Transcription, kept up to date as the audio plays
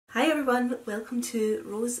Hi everyone, welcome to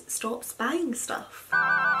Rose Stops Buying Stuff.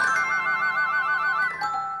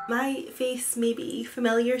 My face may be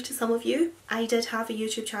familiar to some of you. I did have a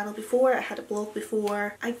YouTube channel before, I had a blog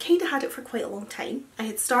before. I kind of had it for quite a long time. I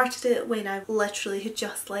had started it when I literally had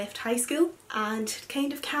just left high school and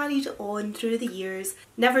kind of carried on through the years,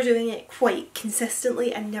 never doing it quite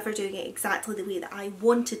consistently and never doing it exactly the way that I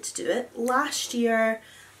wanted to do it. Last year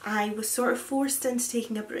I was sort of forced into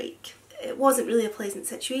taking a break. It wasn't really a pleasant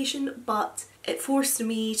situation, but it forced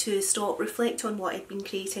me to stop, reflect on what I'd been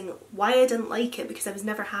creating, why I didn't like it because I was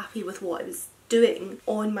never happy with what I was doing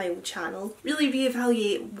on my old channel. Really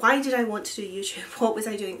reevaluate, why did I want to do YouTube, what was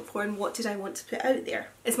I doing it for, and what did I want to put out there.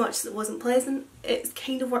 As much as it wasn't pleasant, it's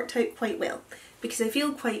kind of worked out quite well because I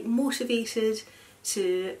feel quite motivated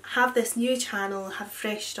to have this new channel, have a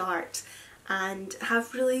fresh start and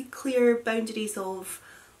have really clear boundaries of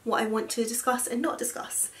what I want to discuss and not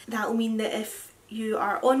discuss. That will mean that if you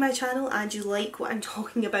are on my channel and you like what I'm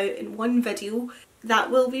talking about in one video, that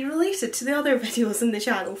will be related to the other videos in the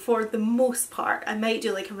channel for the most part. I might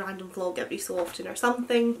do like a random vlog every so often or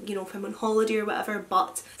something, you know, if I'm on holiday or whatever,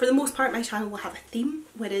 but for the most part my channel will have a theme,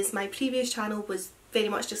 whereas my previous channel was very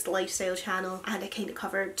much just a lifestyle channel and I kind of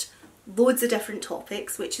covered loads of different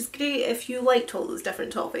topics, which is great if you liked all those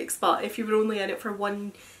different topics, but if you were only in it for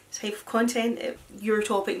one type of content, your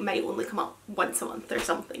topic might only come up once a month or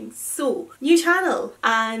something. So, new channel,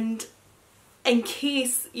 and in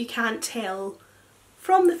case you can't tell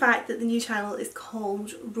from the fact that the new channel is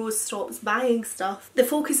called Rose Stops Buying Stuff, the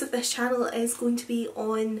focus of this channel is going to be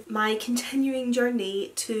on my continuing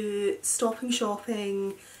journey to stopping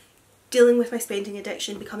shopping, dealing with my spending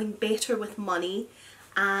addiction, becoming better with money,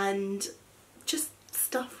 and just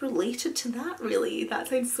stuff related to that really. That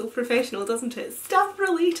sounds so professional, doesn't it? Stuff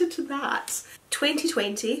related to that.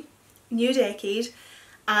 2020, new decade,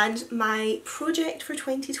 and my project for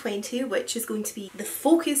 2020, which is going to be the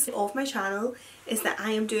focus of my channel, is that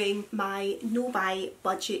I am doing my no-buy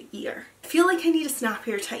budget year. I feel like I need a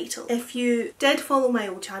snappier title. If you did follow my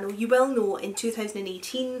old channel, you will know in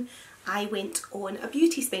 2018 I went on a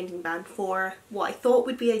beauty spending ban for what I thought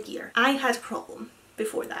would be a year. I had a problem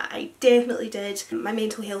before that. I definitely did. My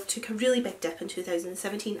mental health took a really big dip in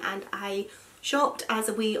 2017 and I shopped as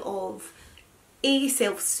a way of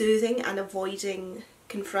self-soothing and avoiding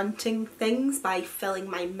confronting things by filling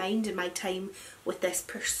my mind and my time with this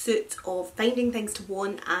pursuit of finding things to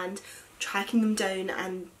want and tracking them down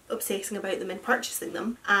and obsessing about them and purchasing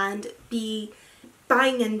them, and be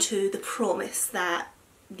buying into the promise that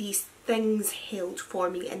these things held for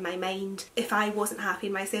me in my mind. If I wasn't happy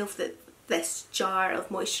in myself, that this jar of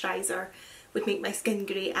moisturiser would make my skin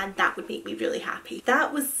great and that would make me really happy.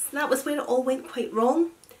 That was where it all went quite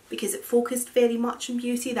wrong because it focused very much on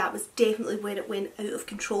beauty. That was definitely where it went out of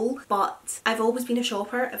control. But I've always been a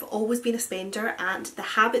shopper, I've always been a spender, and the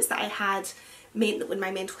habits that I had meant that when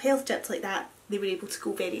my mental health dipped like that, they were able to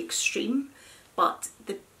go very extreme. But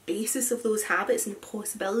the basis of those habits and the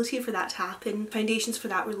possibility for that to happen, foundations for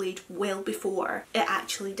that were laid well before it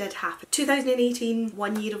actually did happen. 2018,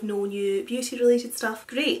 1 year of no new beauty related stuff,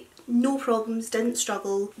 great. No problems, didn't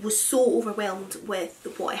struggle, was so overwhelmed with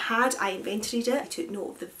what I had, I inventoried it, I took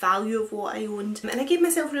note of the value of what I owned, and I gave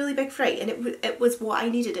myself a really big fright, and it was what I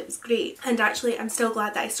needed, it was great. And actually I'm still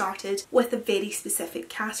glad that I started with a very specific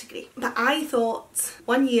category. But I thought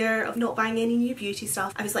 1 year of not buying any new beauty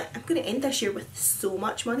stuff, I was like, I'm going to end this year with so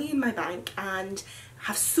much money in my bank and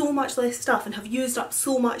have so much less stuff and have used up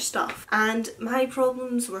so much stuff, and my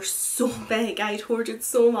problems were so big. I'd hoarded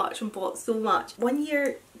so much and bought so much. 1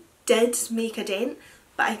 year did make a dent,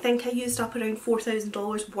 but I think I used up around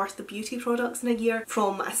 $4,000 worth of beauty products in a year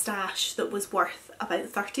from a stash that was worth about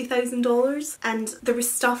 $30,000, and there was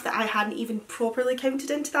stuff that I hadn't even properly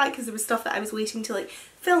counted into that because there was stuff that I was waiting to like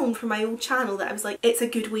film for my old channel that I was like, it's a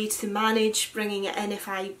good way to manage bringing it in. If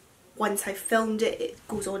once I've filmed it, it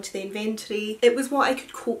goes onto the inventory. It was what I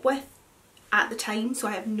could cope with at the time, so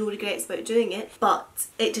I have no regrets about doing it, but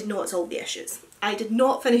it did not solve the issues. I did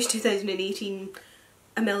not finish 2018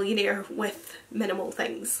 a millionaire with minimal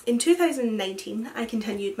things. In 2019 I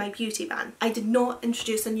continued my beauty ban. I did not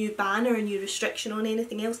introduce a new ban or a new restriction on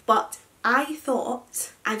anything else, but I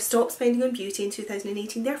thought I've stopped spending on beauty in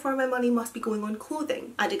 2018, therefore my money must be going on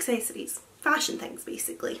clothing and accessories, fashion things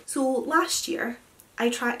basically. So last year I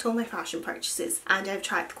tracked all my fashion purchases and I've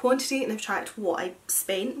tracked the quantity and I've tracked what I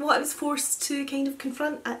spent. What I was forced to kind of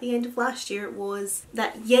confront at the end of last year was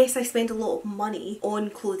that yes, I spend a lot of money on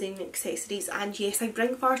clothing and accessories, and yes, I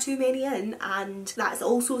bring far too many in, and that's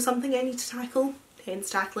also something I need to tackle, hence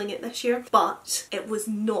tackling it this year, but it was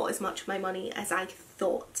not as much of my money as I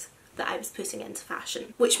thought that I was putting into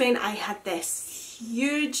fashion, which meant I had this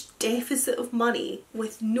huge deficit of money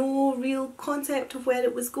with no real concept of where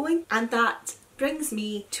it was going, and that brings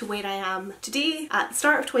me to where I am today at the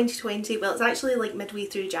start of 2020. Well, it's actually like midway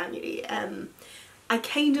through January. I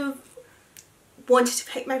kind of wanted to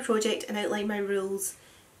pick my project and outline my rules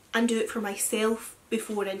and do it for myself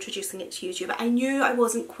before introducing it to YouTube. I knew I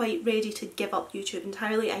wasn't quite ready to give up YouTube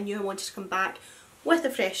entirely. I knew I wanted to come back with a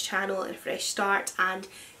fresh channel and a fresh start and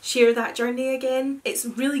share that journey again. It's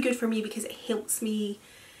really good for me because it helps me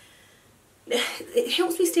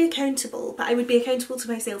stay accountable, but I would be accountable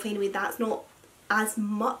to myself anyway. That's not as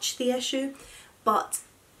much the issue, but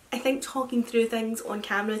I think talking through things on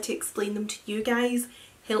camera to explain them to you guys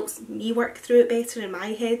helps me work through it better in my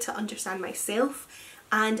head to understand myself.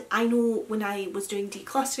 And I know when I was doing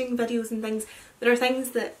decluttering videos and things, there are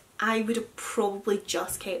things that I would have probably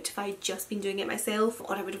just kept if I'd just been doing it myself,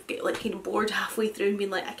 or I would have get like kind of bored halfway through and been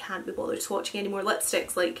like, I can't be bothered swatching any more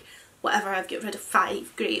lipsticks, like whatever, I've got rid of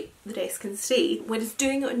 5, great, the rest can stay. Whereas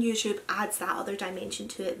doing it on YouTube adds that other dimension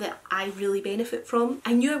to it that I really benefit from.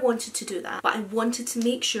 I knew I wanted to do that, but I wanted to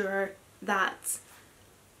make sure that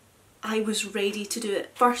I was ready to do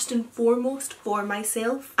it first and foremost for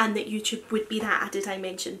myself, and that YouTube would be that added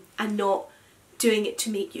dimension and not doing it to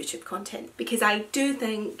make YouTube content. Because I do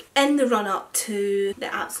think in the run up to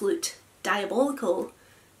the absolute diabolical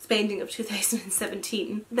spending of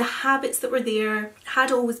 2017, the habits that were there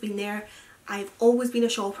had always been there. I've always been a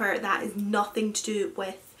shopper. That is nothing to do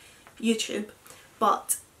with YouTube.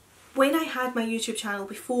 But when I had my YouTube channel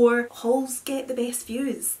before, hauls get the best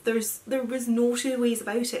views. There was no two ways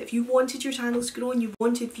about it. If you wanted your channel to grow and you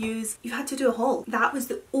wanted views, you had to do a haul. That was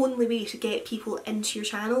the only way to get people into your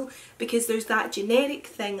channel, because there's that generic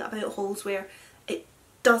thing about hauls where it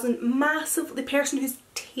doesn't massively, the person whose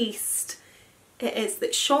taste it is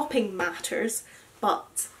that shopping matters,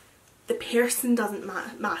 but the person doesn't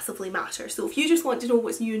massively matter. So if you just want to know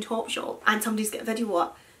what's new in Topshop and somebody's got a video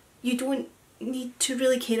up, you don't need to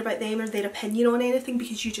really care about them or their opinion on anything,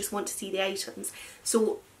 because you just want to see the items.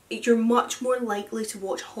 So you're much more likely to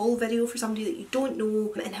watch a haul video for somebody that you don't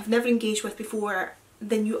know and have never engaged with before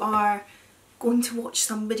than you are going to watch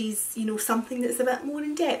somebody's, you know, something that's a bit more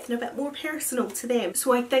in depth and a bit more personal to them.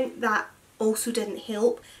 So I think that also didn't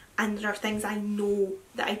help. And there are things I know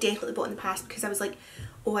that I definitely bought in the past because I was like,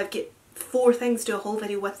 oh, I've got 4 things to do a haul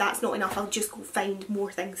video with, that's not enough, I'll just go find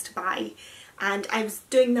more things to buy. And I was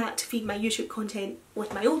doing that to feed my YouTube content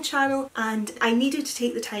with my old channel, and I needed to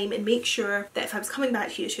take the time and make sure that if I was coming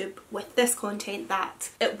back to YouTube with this content,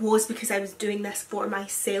 that it was because I was doing this for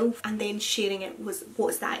myself, and then sharing it was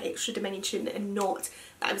that extra dimension, and not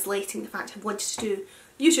that I was letting the fact I wanted to do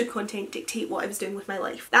YouTube content dictate what I was doing with my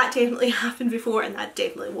life. That definitely happened before, and that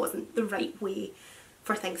definitely wasn't the right way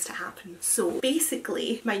for things to happen. So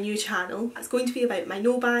basically my new channel is going to be about my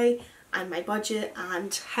no-buy and my budget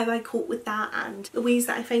and how I cope with that and the ways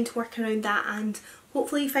that I find to work around that, and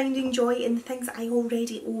hopefully finding joy in the things that I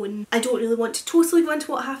already own. I don't really want to totally go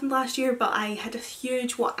into what happened last year, but I had a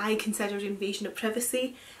huge, what I considered, invasion of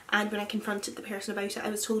privacy, and when I confronted the person about it, I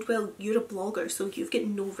was told, well, you're a blogger, so you've got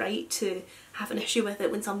no right to have an issue with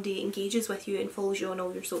it when somebody engages with you and follows you on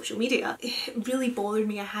all your social media. It really bothered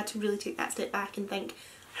me. I had to really take that step back and think,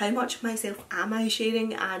 how much of myself am I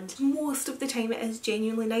sharing? And most of the time it is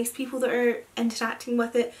genuinely nice people that are interacting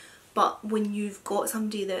with it, but when you've got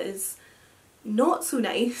somebody that is not so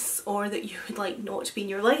nice, or that you would like not to be in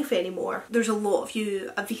your life anymore, there's a lot of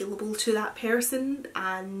you available to that person,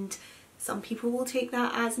 and some people will take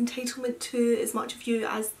that as entitlement to as much of you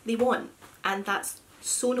as they want, and that's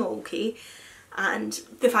so not okay. And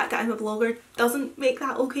the fact that I'm a blogger doesn't make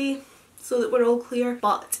that okay, so that we're all clear,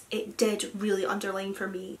 but it did really underline for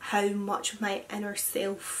me how much of my inner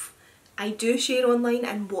self I do share online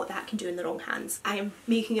and what that can do in the wrong hands. I am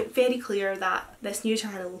making it very clear that this new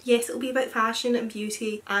channel, yes, it'll be about fashion and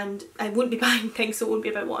beauty, and I won't be buying things, so it won't be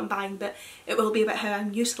about what I'm buying, but it will be about how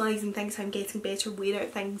I'm utilising things, how I'm getting better wear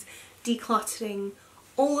out things, decluttering,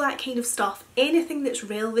 all that kind of stuff. Anything that's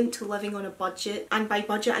relevant to living on a budget, and by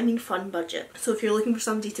budget I mean fun budget. So if you're looking for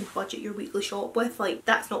somebody to budget your weekly shop with, like,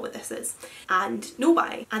 that's not what this is. And no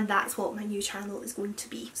buy, and that's what my new channel is going to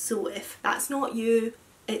be. So if that's not you,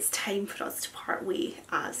 it's time for us to part way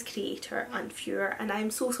as creator and viewer, and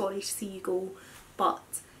I'm so sorry to see you go, but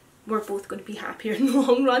we're both going to be happier in the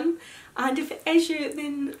long run. And if it is you,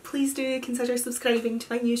 then please do consider subscribing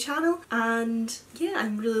to my new channel, and yeah,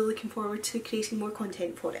 I'm really looking forward to creating more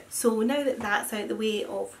content for it. So now that that's out the way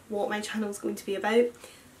of what my channel is going to be about,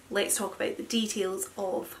 let's talk about the details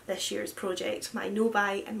of this year's project, my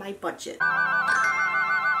no-buy and my budget.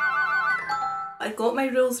 I've got my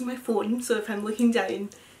rules on my phone, so if I'm looking down,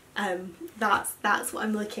 That's what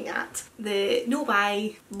I'm looking at. The no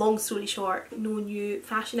buy, long story short, no new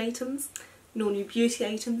fashion items, no new beauty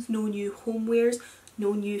items, no new homewares,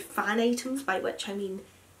 no new fan items, by which I mean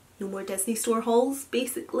no more Disney store hauls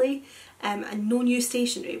basically, and no new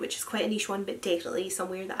stationery, which is quite a niche one, but definitely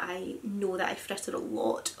somewhere that I know that I frittered a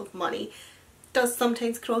lot of money. Does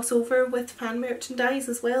sometimes cross over with fan merchandise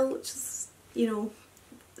as well, which is, you know,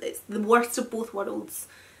 it's the worst of both worlds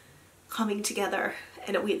coming together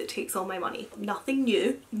in a way that takes all my money. Nothing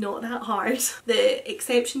new, not that hard. The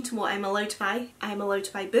exception to what I'm allowed to buy, I'm allowed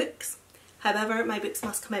to buy books. However, my books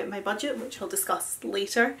must come out of my budget, which I'll discuss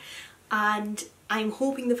later, and I'm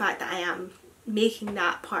hoping the fact that I am making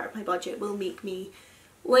that part of my budget will make me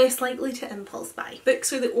less likely to impulse buy.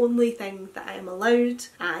 Books are the only thing that I am allowed,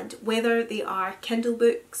 and whether they are Kindle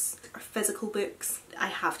books or physical books, I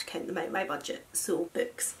have to count them out of my budget, so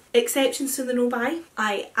books. Exceptions to the no buy,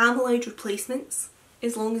 I am allowed replacements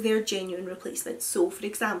as long as they're genuine replacements. So for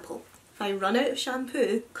example, if I run out of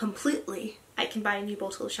shampoo completely, I can buy a new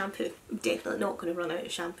bottle of shampoo. I'm definitely not going to run out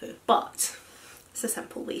of shampoo, but it's a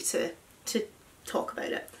simple way to talk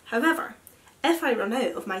about it. However, if I run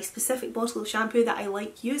out of my specific bottle of shampoo that I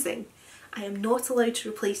like using, I am not allowed to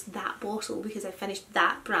replace that bottle because I finished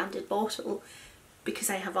that branded bottle because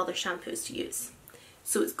I have other shampoos to use.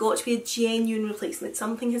 So it's got to be a genuine replacement.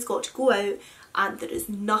 Something has got to go out and there is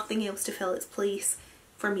nothing else to fill its place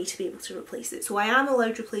for me to be able to replace it. So I am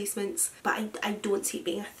allowed replacements, but I don't see it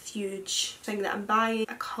being a huge thing that I'm buying.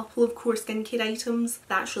 A couple of core skincare items,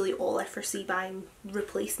 that's really all I foresee buying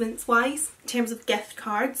replacements wise. In terms of gift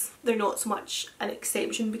cards, they're not so much an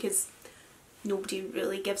exception because nobody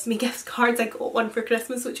really gives me gift cards. I got one for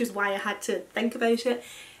Christmas, which is why I had to think about it.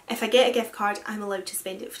 If I get a gift card, I'm allowed to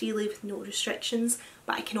spend it freely with no restrictions,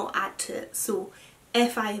 but I cannot add to it. So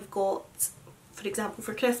if I have got, for example,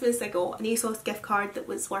 for Christmas I got an ASOS gift card that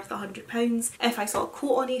was worth £100. If I saw a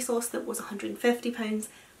coat on ASOS that was £150,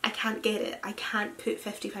 I can't get it. I can't put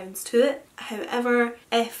 £50 to it. However,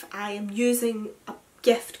 if I am using a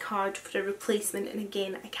gift card for a replacement, and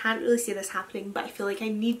again, I can't really see this happening, but I feel like I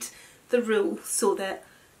need the rule so that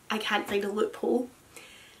I can't find a loophole.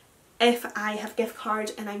 If I have a gift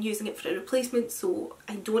card and I'm using it for a replacement, so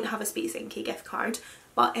I don't have a Space NK gift card,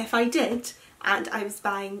 but if I did and I was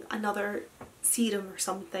buying another serum or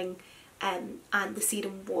something, and the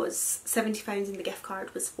serum was £70 and the gift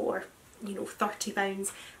card was for, you know,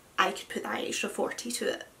 £30, I could put that extra 40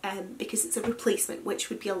 to it because it's a replacement, which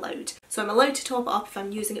would be allowed. So I'm allowed to top it up if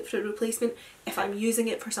I'm using it for a replacement. If I'm using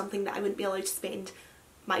it for something that I wouldn't be allowed to spend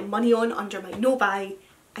my money on under my no buy,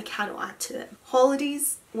 I cannot add to it.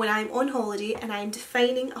 Holidays, when I'm on holiday and I'm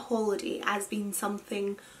defining a holiday as being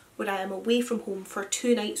something where I am away from home for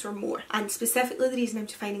 2 nights or more, and specifically the reason I'm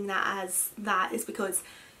defining that as that is because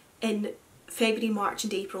in February, March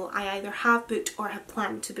and April I either have booked or have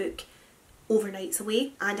planned to book overnights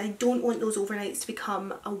away, and I don't want those overnights to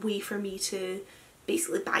become a way for me to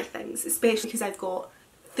basically buy things, especially because I've got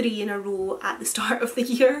 3 in a row at the start of the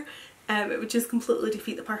year. It would just completely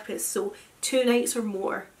defeat the purpose. So 2 nights or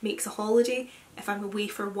more makes a holiday. If I'm away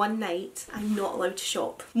for 1 night, I'm not allowed to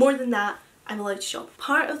shop. More than that, I'm allowed to shop.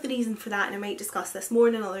 Part of the reason for that, and I might discuss this more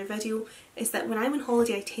in another video, is that when I'm on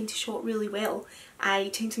holiday I tend to shop really well. I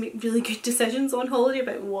tend to make really good decisions on holiday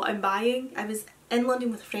about what I'm buying. I was in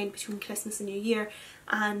London with a friend between Christmas and New Year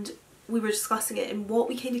and we were discussing it, and what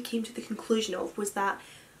we kind of came to the conclusion of was that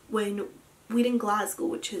when we're in Glasgow,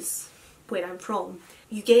 which is where I'm from,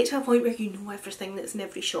 you get to a point where you know everything that's in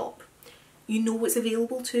every shop. You know what's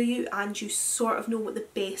available to you and you sort of know what the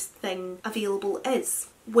best thing available is.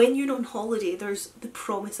 When you're on holiday, there's the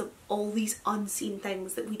promise of all these unseen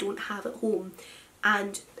things that we don't have at home,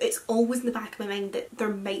 and it's always in the back of my mind that there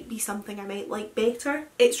might be something I might like better.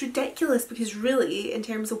 It's ridiculous because really, in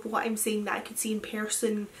terms of what I'm saying that I could see in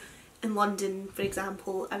person in London, for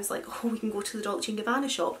example, I was like, oh, we can go to the Dolce & Gabbana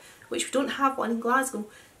shop, which we don't have one in Glasgow.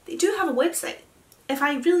 They do have a website. If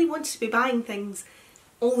I really wanted to be buying things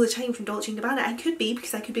all the time from Dolce & Gabbana, I could be,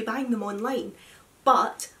 because I could be buying them online.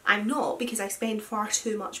 But I'm not, because I spend far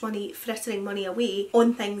too much money frittering money away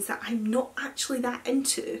on things that I'm not actually that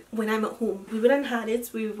into when I'm at home. We were in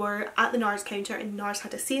Harrods, we were at the NARS counter and NARS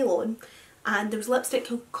had a sale on, and there was a lipstick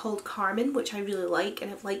called Carmen, which I really like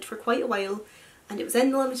and I've liked for quite a while, and it was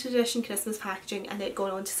in the limited edition Christmas packaging and it had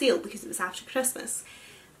gone on to sale because it was after Christmas.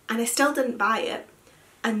 And I still didn't buy it,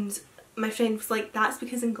 and my friend was like, that's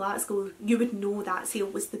because in Glasgow you would know that sale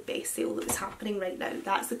was the best sale that was happening right now.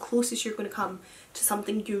 That's the closest you're going to come to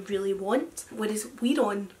something you really want. Whereas we're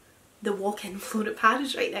on the walk-in floor at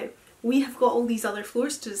Paris right now. We have got all these other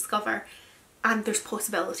floors to discover and there's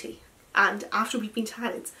possibility. And after we've been to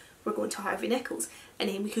Harrods, we're going to Harvey Nichols, and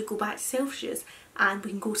then we could go back to Selfridges, and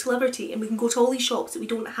we can go to Liberty, and we can go to all these shops that we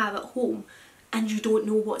don't have at home and you don't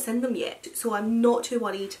know what's in them yet. So I'm not too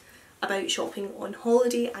worried about shopping on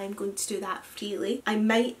holiday. I'm going to do that freely. I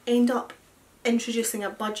might end up introducing a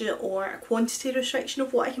budget or a quantity restriction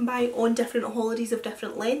of what I can buy on different holidays of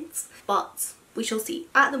different lengths, but we shall see.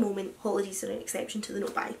 At the moment, holidays are an exception to the no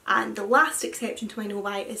buy. And the last exception to my no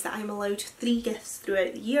buy is that I'm allowed 3 gifts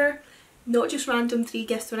throughout the year. Not just random 3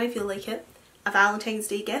 gifts when I feel like it. A Valentine's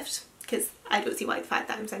Day gift, because I don't see why the fact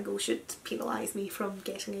that I'm single should penalise me from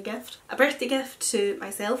getting a gift. A birthday gift to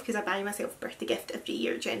myself, because I buy myself a birthday gift every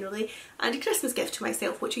year generally. And a Christmas gift to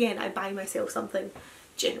myself, which again, I buy myself something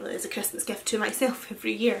generally as a Christmas gift to myself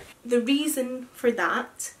every year. The reason for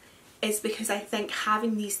that is because I think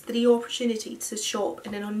having these 3 opportunities to shop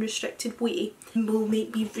in an unrestricted way will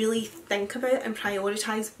make me really think about and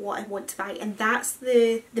prioritise what I want to buy, and that's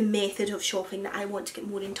the method of shopping that I want to get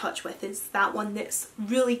more in touch with, is that one that's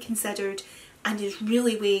really considered and is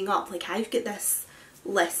really weighing up. Like, I've got this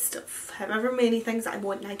list of however many things that I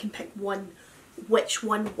want and I can pick one, which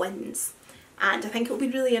one wins. And I think it'll be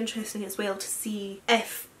really interesting as well to see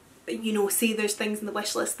if, you know, say there's things in the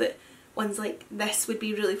wish list that one's like, this would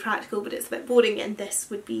be really practical but it's a bit boring, and this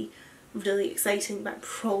would be really exciting but I'm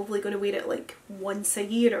probably going to wear it like once a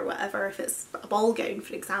year or whatever, if it's a ball gown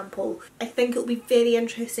for example. I think it'll be very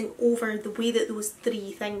interesting over the way that those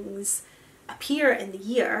 3 things appear in the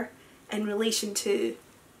year in relation to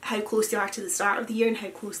how close they are to the start of the year and how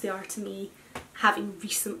close they are to me having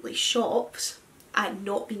recently shopped and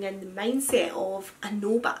not being in the mindset of a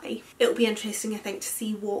no buy. It'll be interesting, I think, to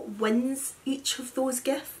see what wins each of those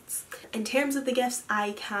gifts. In terms of the gifts,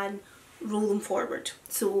 I can roll them forward.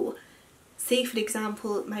 So say for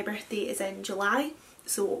example my birthday is in July,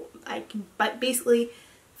 so I can basically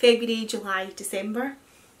February, July, December.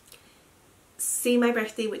 Say my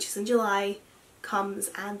birthday, which is in July,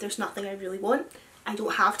 comes and there's nothing I really want. I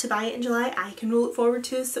don't have to buy it in July. I can roll it forward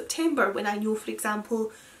to September when I know, for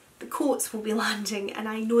example, the coats will be landing and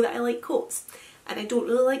I know that I like coats and I don't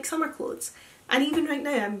really like summer clothes. And even right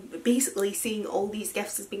now I'm basically seeing all these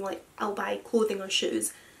gifts as being like, I'll buy clothing or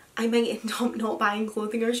shoes. I might end up not buying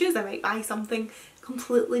clothing or shoes. I might buy something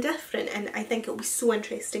completely different, and I think it'll be so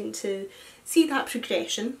interesting to see that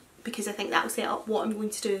progression, because I think that will set up what I'm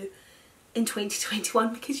going to do in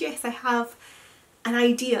 2021, because yes, I have an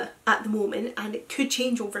idea at the moment and it could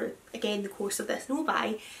change over again the course of this no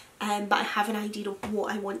buy, but I have an idea of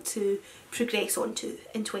what I want to progress onto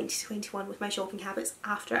in 2021 with my shopping habits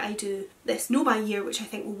after I do this no buy year, which I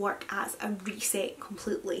think will work as a reset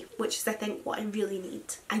completely, which is I think what I really need.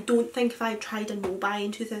 I don't think if I tried a no buy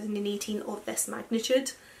in 2018 of this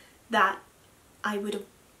magnitude that I would have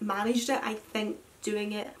managed it. I think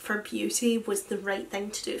doing it for beauty was the right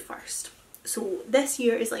thing to do first. So this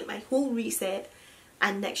year is like my whole reset,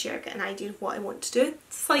 and next year I get an idea of what I want to do.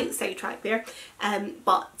 Slight sidetrack there,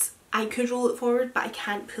 but I could roll it forward, but I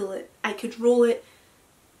can't pull it. I could roll it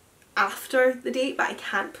after the date, but I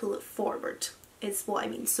can't pull it forward, is what I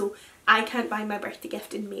mean. So I can't buy my birthday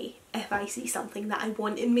gift in May. If I see something that I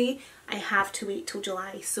want in May, I have to wait till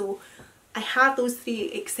July. So I have those 3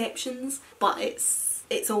 exceptions, but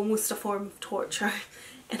it's almost a form of torture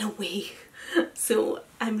in a way. So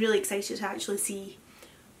I'm really excited to actually see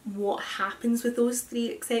what happens with those 3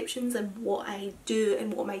 exceptions and what I do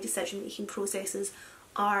and what my decision making processes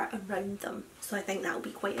are around them. So I think that will be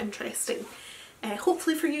quite interesting,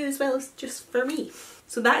 hopefully for you as well as just for me.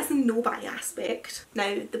 So that is the no buy aspect.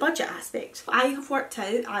 Now the budget aspect, I have worked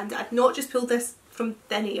out, and I've not just pulled this from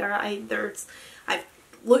thin air, I've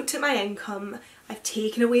looked at my income, I've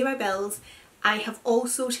taken away my bills, I have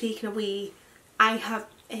also taken away, I have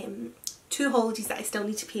 2 holidays that I still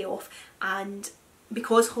need to pay off, and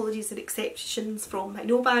because holidays are exceptions from my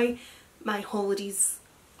no buy, my holidays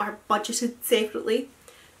are budgeted separately.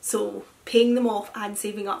 So paying them off and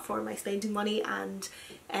saving up for my spending money and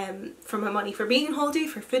for my money for being on holiday,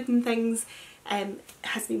 for food and things,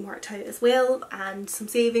 has been worked out as well, and some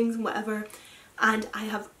savings and whatever. And I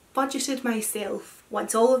have budgeted myself,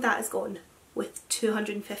 once all of that is gone, with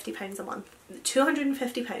 £250 a month. The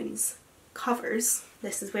 £250 covers,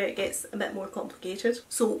 this is where it gets a bit more complicated.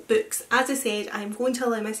 So books, as I said, I'm going to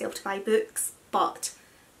allow myself to buy books, but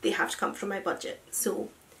they have to come from my budget. So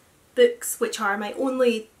books, which are my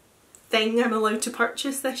only thing I'm allowed to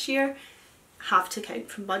purchase this year, have to count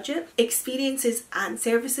from budget. Experiences and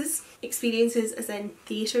services. Experiences as in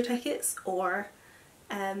theatre tickets or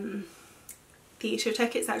theatre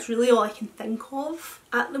tickets, that's really all I can think of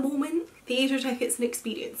at the moment. Theatre tickets and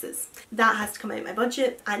experiences, that has to come out of my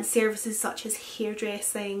budget, and services such as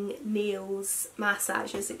hairdressing, nails,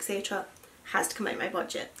 massages, etc. has to come out of my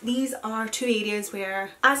budget. These are two areas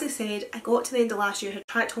where, as I said, I got to the end of last year, had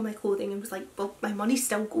tracked all my clothing and was like, well, my money's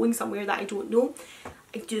still going somewhere that I don't know.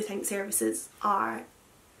 I do think services are,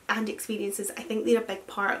 and experiences, I think they're a big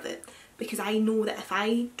part of it, because I know that if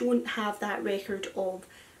I don't have that record of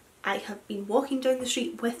I have been walking down the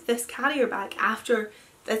street with this carrier bag after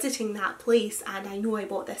visiting that place and I know I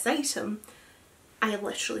bought this item, I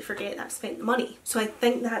literally forget that I've spent the money. So I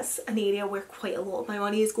think that's an area where quite a lot of my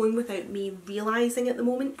money is going without me realising at the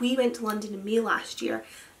moment. We went to London in May last year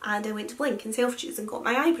and I went to Blink and Selfridges and got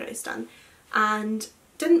my eyebrows done and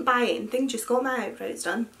didn't buy anything, just got my eyebrows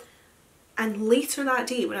done. And later that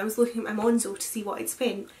day when I was looking at my Monzo to see what I'd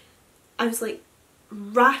spent, I was like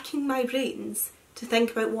racking my brains to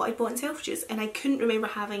think about what I'd bought in Selfridges, and I couldn't remember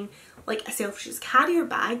having like a Selfridges carrier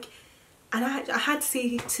bag. And I had to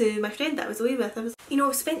say to my friend that I was away with, I was, you know,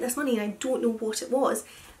 I've spent this money and I don't know what it was.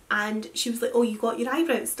 And she was like, oh, you got your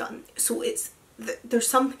eyebrows done. So there's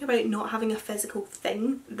something about not having a physical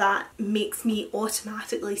thing that makes me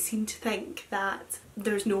automatically seem to think that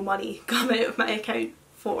there's no money come out of my account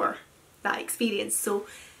for that experience. So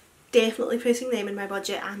definitely putting them in my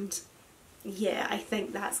budget, and yeah, I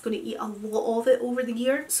think that's going to eat a lot of it over the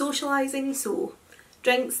year. Socialising, so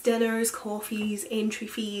drinks, dinners, coffees, entry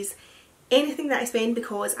fees, anything that I spend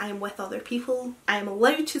because I am with other people. I am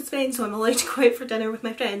allowed to spend, so I'm allowed to go out for dinner with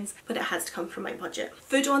my friends, but it has to come from my budget.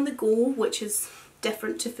 Food on the go, which is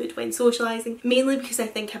different to food when socialising, mainly because I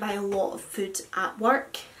think I buy a lot of food at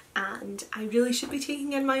work and I really should be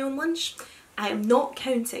taking in my own lunch. I am not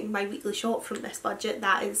counting my weekly shop from this budget,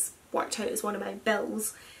 that is worked out as one of my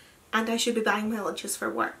bills, and I should be buying my lunches for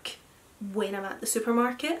work when I'm at the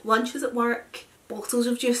supermarket. Lunches at work, bottles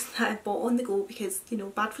of juice that I bought on the go because, you know,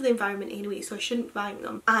 bad for the environment anyway, so I shouldn't be buying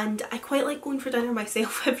them. And I quite like going for dinner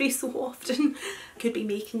myself every so often. I could be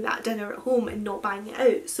making that dinner at home and not buying it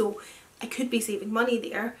out, so I could be saving money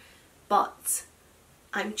there, but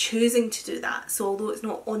I'm choosing to do that. So although it's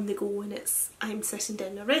not on the go and I'm sitting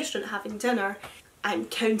down in a restaurant having dinner, I'm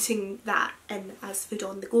counting that in as food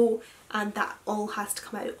on the go, and that all has to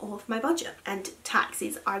come out of my budget. And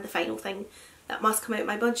taxis are the final thing that must come out of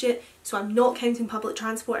my budget, so I'm not counting public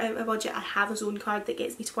transport out of my budget. I have a zone card that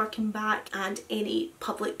gets me to work and back, and any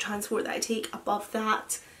public transport that I take above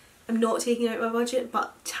that I'm not taking out of my budget.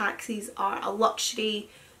 But taxis are a luxury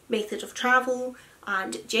method of travel,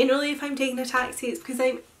 and generally if I'm taking a taxi it's because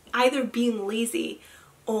I'm either being lazy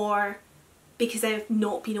or because I've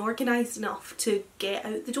not been organised enough to get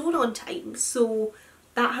out the door on time. So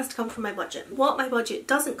that has to come from my budget. What my budget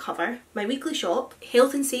doesn't cover: my weekly shop,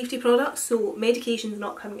 health and safety products, so medication's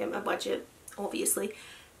not coming out of my budget obviously,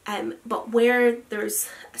 but where there's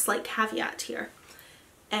a slight caveat here.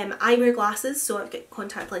 I wear glasses, so I've got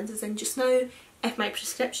contact lenses in just now. If my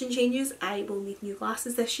prescription changes, I will need new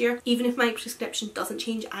glasses this year. Even if my prescription doesn't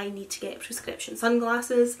change, I need to get prescription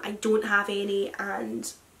sunglasses. I don't have any,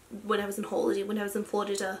 and when I was on holiday, when I was in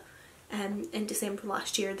Florida in December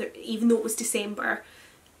last year, even though it was December,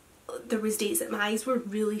 there was days that my eyes were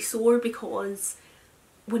really sore because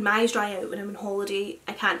when my eyes dry out when I'm on holiday,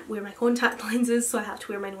 I can't wear my contact lenses, so I have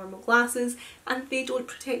to wear my normal glasses and they don't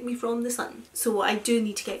protect me from the sun. So I do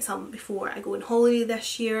need to get some before I go on holiday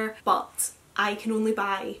this year, but I can only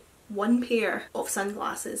buy one pair of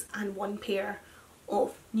sunglasses and one pair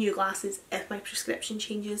of new glasses if my prescription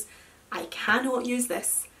changes. I cannot use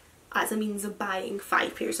this as a means of buying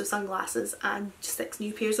 5 pairs of sunglasses and 6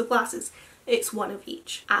 new pairs of glasses. It's one of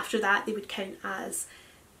each. After that they would count as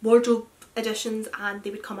wardrobe additions and they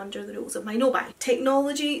would come under the rules of my no buy.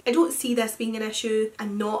 Technology, I don't see this being an issue.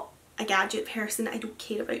 I'm not a gadget person, I don't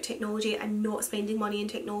care about technology, I'm not spending money in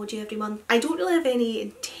technology every month. I don't really have any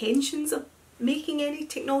intentions of making any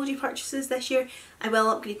technology purchases this year. I will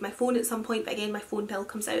upgrade my phone at some point, but again my phone bill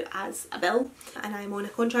comes out as a bill and I'm on a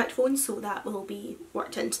contract phone, so that will be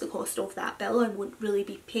worked into the cost of that bill. I won't really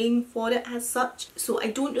be paying for it as such, so I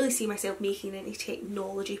don't really see myself making any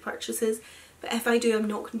technology purchases. But if I do, I'm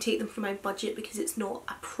not going to take them from my budget because it's not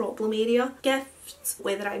a problem area. Gifts,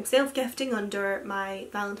 whether I'm self-gifting under my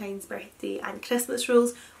Valentine's, birthday and Christmas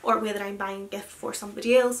rules, or whether I'm buying a gift for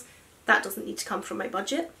somebody else, that doesn't need to come from my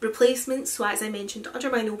budget. Replacements, so as I mentioned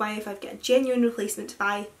under my no buy, if I've got a genuine replacement to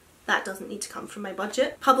buy, that doesn't need to come from my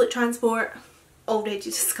budget. Public transport, already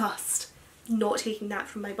discussed, not taking that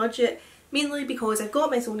from my budget, mainly because I've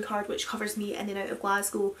got my zone card which covers me in and out of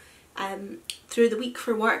Glasgow through the week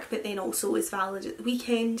for work, but then also is valid at the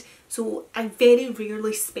weekend, so I very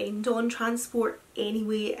rarely spend on transport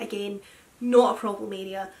anyway. Again, not a problem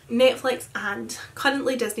area. Netflix and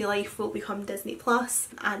currently Disney Life will become Disney Plus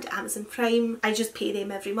and Amazon Prime. I just pay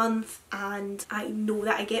them every month and I know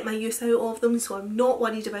that I get my use out of them, so I'm not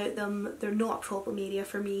worried about them. They're not a problem area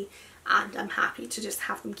for me and I'm happy to just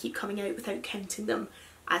have them keep coming out without counting them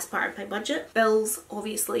as part of my budget. Bills,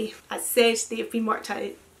 obviously, as said, they have been worked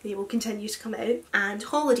out. They will continue to come out. And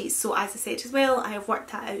holidays, so as I said as well, I have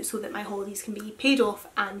worked that out so that my holidays can be paid off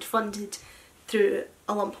and funded through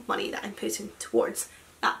a lump of money that I'm putting towards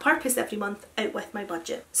that purpose every month out with my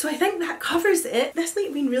budget. So I think that covers it. This might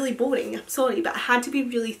have been really boring, I'm sorry, but I had to be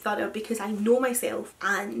really thorough because I know myself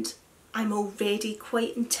and I'm already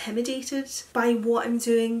quite intimidated by what I'm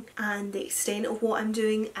doing and the extent of what I'm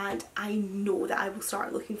doing, and I know that I will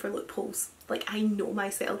start looking for loopholes. Like, I know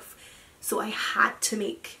myself. So I had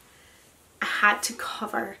to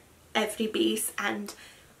cover every base and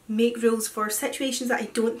make rules for situations that I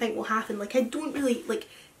don't think will happen. Like, I don't really, like,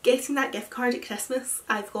 getting that gift card at Christmas.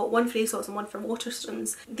 I've got one for ASOS and one for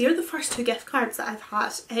Waterstones. They're the first 2 gift cards that I've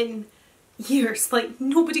had in years. Like,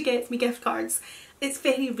 nobody gets me gift cards. It's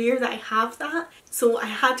very rare that I have that. So I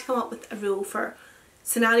had to come up with a rule for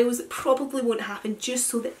scenarios that probably won't happen, just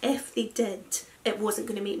so that if they did, it wasn't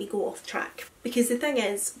going to make me go off track. Because the thing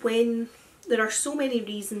is, when there are so many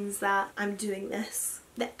reasons that I'm doing this,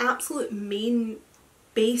 the absolute main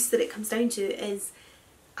base that it comes down to is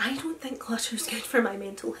I don't think clutter is good for my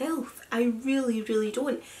mental health. I really, really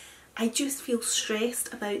don't. I just feel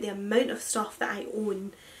stressed about the amount of stuff that I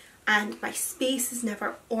own, and my space is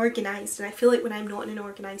never organised, and I feel like when I'm not in an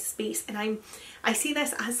organised space, and I say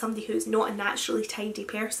this as somebody who's not a naturally tidy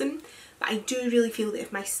person, but I do really feel that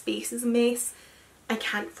if my space is a mess, I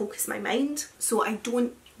can't focus my mind. So I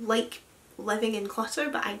don't like living in clutter,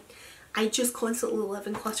 but I just constantly live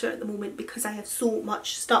in clutter at the moment because I have so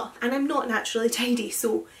much stuff and I'm not naturally tidy.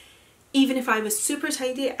 So even if I was super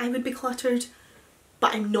tidy, I would be cluttered,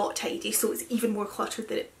 but I'm not tidy, so it's even more cluttered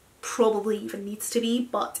than it probably even needs to be.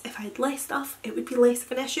 But if I had less stuff, it would be less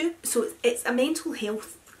of an issue. So it's a mental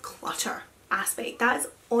health clutter aspect. That is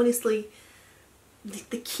honestly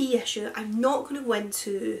the key issue. I'm not going to go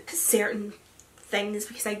into certain things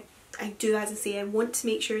because I do, as I say, I want to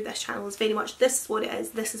make sure this channel is very much, this is what it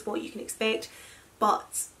is, this is what you can expect,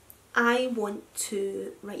 but I want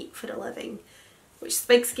to write for a living, which is a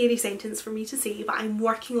big scary sentence for me to say, but I'm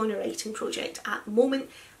working on a writing project at the moment.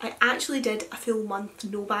 I actually did a full month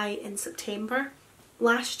no-buy in September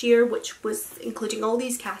last year, which was including all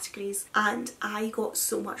these categories, and I got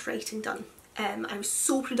so much writing done. I was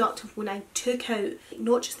so productive when I took out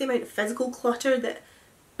not just the amount of physical clutter that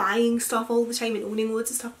buying stuff all the time and owning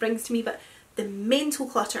loads of stuff brings to me, but the mental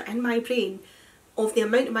clutter in my brain of the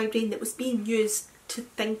amount of my brain that was being used to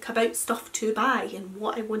think about stuff to buy and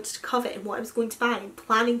what I wanted to covet and what I was going to buy and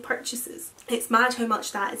planning purchases. It's mad how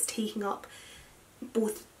much that is taking up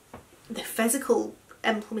both the physical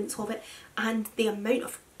implements of it and the amount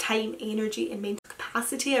of time, energy and mental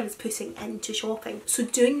capacity I was putting into shopping. So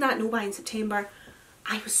doing that no-buy in September,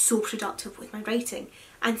 I was so productive with my writing.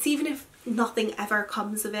 And see, even if nothing ever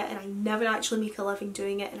comes of it and I never actually make a living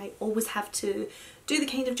doing it and I always have to do the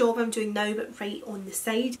kind of job I'm doing now but write on the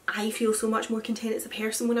side, I feel so much more content as a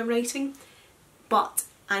person when I'm writing. But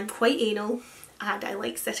I'm quite anal and I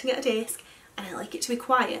like sitting at a desk and I like it to be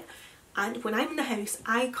quiet, and when I'm in the house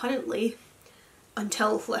I currently,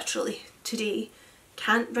 until literally today,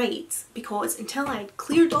 can't write because until I'd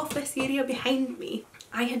cleared off this area behind me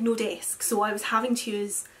I had no desk, so I was having to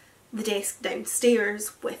use the desk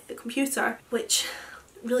downstairs with the computer, which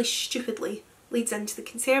really stupidly leads into the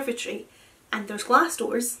conservatory, and there's glass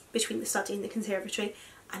doors between the study and the conservatory,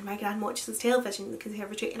 and my gran watches television in the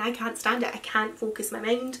conservatory and I can't stand it. I can't focus my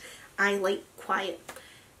mind. I like quiet.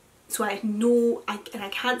 So I know, and I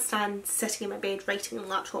can't stand sitting in my bed writing on a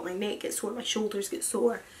laptop. My neck gets sore, my shoulders get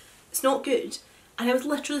sore. It's not good. And I was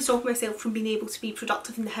literally stopping myself from being able to be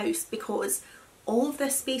productive in the house because all of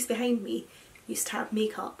this space behind me used to have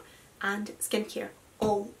makeup and skincare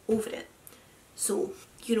all over it. So,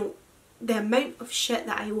 you know, the amount of shit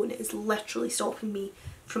that I own is literally stopping me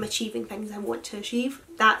from achieving things I want to achieve.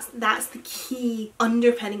 That's the key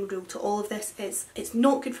underpinning rule to all of this, is it's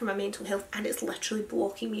not good for my mental health and it's literally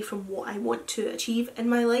blocking me from what I want to achieve in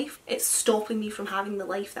my life. It's stopping me from having the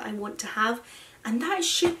life that I want to have, and that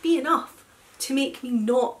should be enough to make me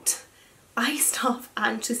not buy stuff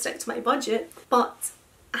and to stick to my budget. But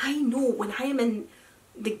I know when I am in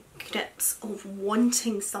the grips of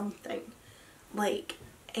wanting something, like,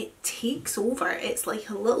 it takes over. It's like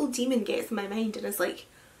a little demon gets in my mind and is like,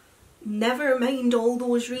 never mind all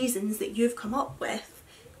those reasons that you've come up with,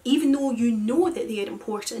 even though you know that they are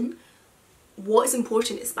important. What is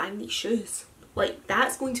important is buying these shoes, Like,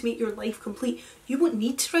 that's going to make your life complete. You won't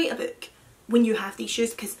need to write a book when you have these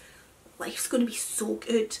shoes, because life's going to be so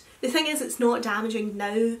good. The thing is, it's not damaging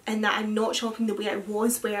now, in that I'm not shopping the way I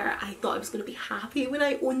was, where I thought I was going to be happy when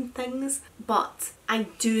I owned things, but I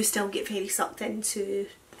do still get very sucked into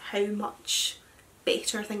how much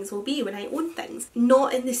better things will be when I own things.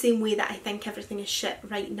 Not in the same way that I think everything is shit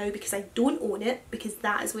right now because I don't own it, because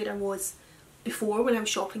that is where I was before when I was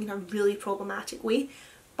shopping in a really problematic way,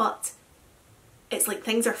 but it's like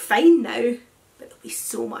things are fine now, but they'll be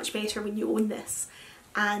so much better when you own this,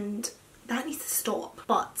 and that needs to stop.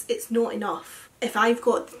 But it's not enough. If I've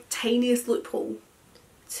got the tiniest loophole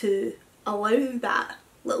to allow that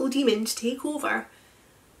little demon to take over,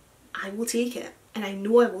 I will take it. And I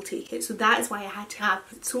know I will take it. So that is why I had to have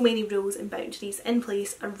so many rules and boundaries in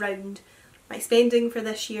place around my spending for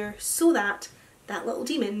this year, so that that little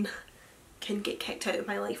demon can get kicked out of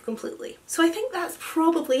my life completely. So I think that's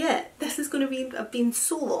probably it. This is going to have been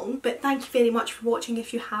so long, but thank you very much for watching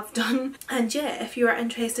if you have done. And yeah, if you are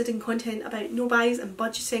interested in content about no buys and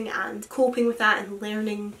budgeting and coping with that and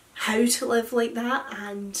learning how to live like that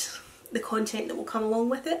and the content that will come along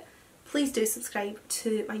with it, please do subscribe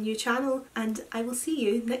to my new channel, and I will see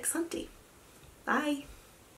you next Sunday. Bye!